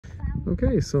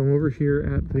Okay, so I'm over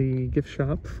here at the gift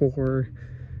shop for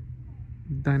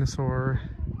Dinosaur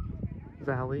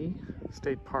Valley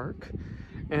State Park.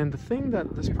 And the thing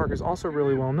that this park is also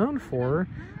really well known for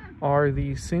are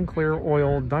the Sinclair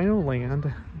Oil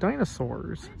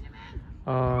Dinosaurs.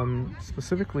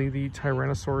 Specifically the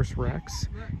Tyrannosaurus Rex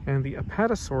and the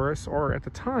Apatosaurus, or at the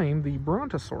time, the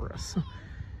Brontosaurus.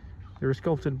 They were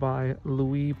sculpted by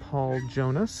Louis Paul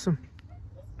Jonas,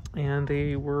 and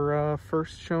they were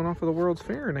first shown off at the World's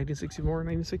Fair in 1964 and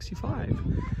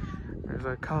 1965. There's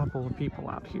a couple of people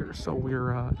out here, so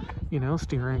we're, you know,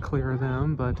 steering clear of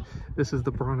them, but this is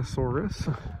the Brontosaurus.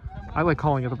 I like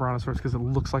calling it the Brontosaurus because it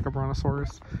looks like a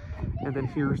Brontosaurus. And then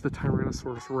here's the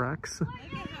Tyrannosaurus Rex.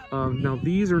 Now,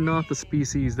 these are not the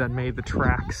species that made the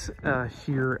tracks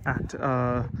here at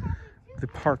the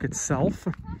park itself.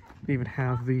 They even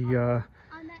have the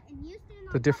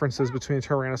differences between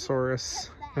Tyrannosaurus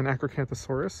and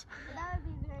Acrocanthosaurus.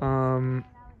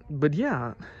 But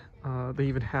yeah, they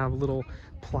even have little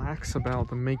plaques about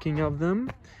the making of them,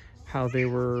 how they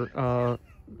were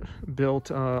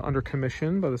built under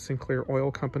commission by the Sinclair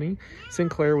Oil Company.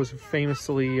 Sinclair was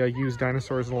famously used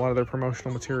dinosaurs in a lot of their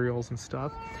promotional materials and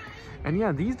stuff. And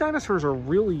yeah, these dinosaurs are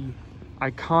really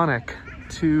iconic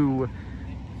to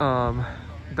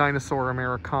Dinosaur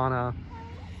Americana.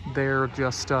 They're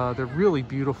just, they're really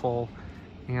beautiful.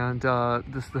 And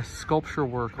the sculpture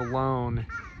work alone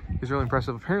is really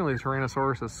impressive. Apparently the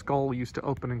Tyrannosaurus' skull used to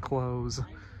open and close.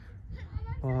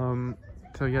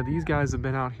 So yeah, these guys have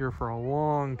been out here for a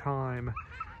long time,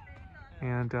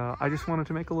 and I just wanted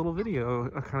to make a little video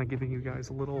kind of giving you guys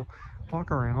a little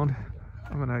walk around.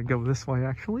 I'm gonna go this way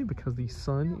actually because the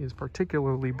sun is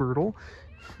particularly brutal.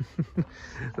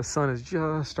 The sun is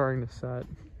just starting to set,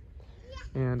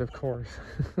 and of course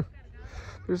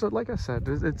there's like I said,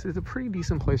 it's a pretty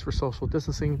decent place for social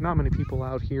distancing. Not many people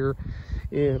out here.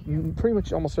 Pretty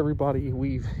much almost everybody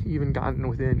we've even gotten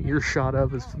within earshot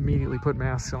of has immediately put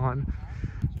masks on.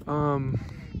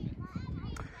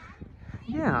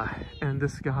 Yeah, and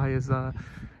this guy is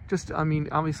just, I mean,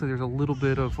 obviously there's a little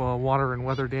bit of water and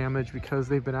weather damage because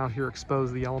they've been out here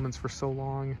exposed to the elements for so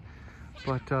long.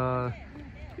 But I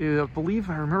believe, if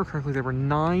I remember correctly, there were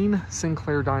 9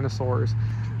 Sinclair dinosaurs.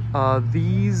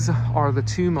 These are the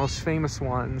 2 most famous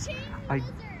ones. I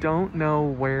don't know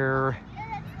where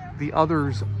the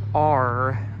others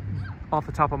are off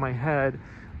the top of my head,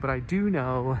 but I do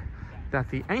know that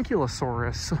the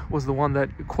Ankylosaurus was the one that,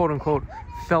 quote-unquote,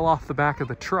 fell off the back of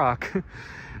the truck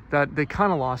that they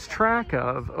kind of lost track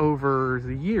of over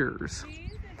the years.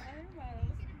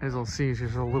 As you'll see,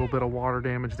 there's a little bit of water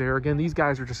damage there. Again, these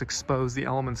guys are just exposed to the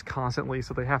elements constantly,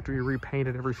 so they have to be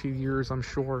repainted every few years, I'm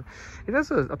sure. It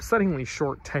has an upsettingly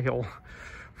short tail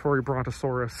for a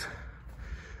Brontosaurus.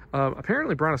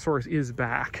 Apparently, Brontosaurus is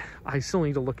back. I still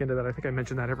need to look into that. I think I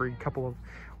mention that every couple of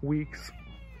weeks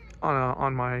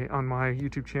on my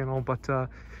YouTube channel. But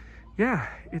yeah,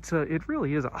 it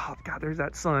really is. Oh God, there's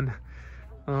that sun.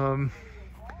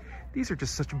 These are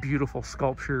just such beautiful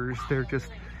sculptures.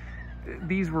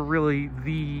 These were really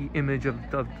the image of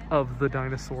the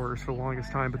dinosaurs for the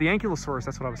longest time. But the Ankylosaurus,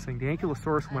 that's what I was saying. The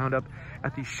Ankylosaurus wound up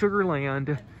at the Sugar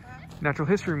Land Natural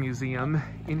History Museum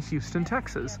in Houston,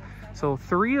 Texas. So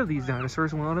 3 of these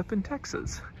dinosaurs wound up in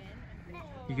Texas.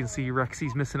 You can see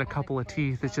Rexy's missing a couple of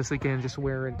teeth. It's just, again, just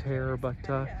wear and tear. But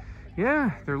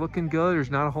yeah, they're looking good. There's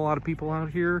not a whole lot of people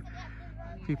out here.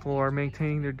 People are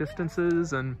maintaining their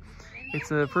distances, and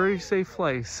it's a pretty safe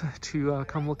place to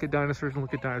come look at dinosaurs and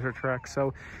look at dinosaur tracks.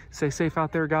 So stay safe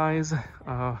out there, guys.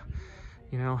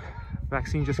 You know,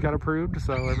 vaccine just got approved,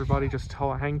 so everybody just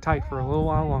hang tight for a little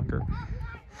while longer.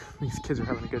 These kids are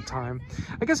having a good time.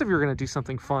 I guess if you're going to do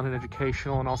something fun and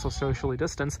educational and also socially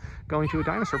distanced, going to a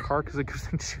dinosaur park is a good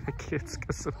thing to do the kids.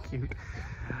 It's so cute.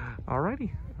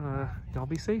 Alrighty, y'all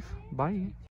be safe. Bye.